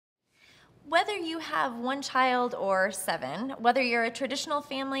whether you have one child or 7, whether you're a traditional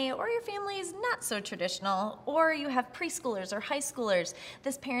family or your family is not so traditional, or you have preschoolers or high schoolers,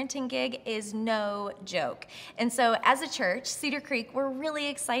 this parenting gig is no joke. And so as a church, Cedar Creek, we're really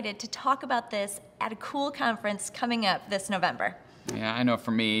excited to talk about this at a cool conference coming up this November. Yeah, I know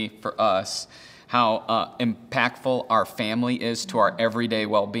for me, for us, how impactful our family is to our everyday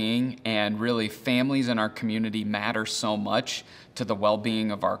well-being, and really families in our community matter so much to the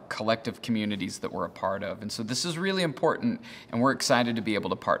well-being of our collective communities that we're a part of. And so this is really important, and we're excited to be able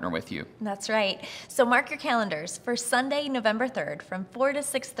to partner with you. That's right. So mark your calendars for Sunday, November 3rd from 4 to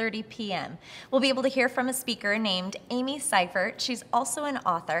 6:30 p.m. We'll be able to hear from a speaker named Amy Seifert. She's also an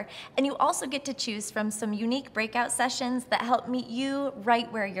author, and you also get to choose from some unique breakout sessions that help meet you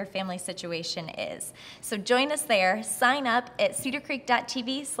right where your family situation is. So join us there. Sign up at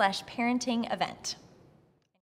cedarcreek.tv/parenting event.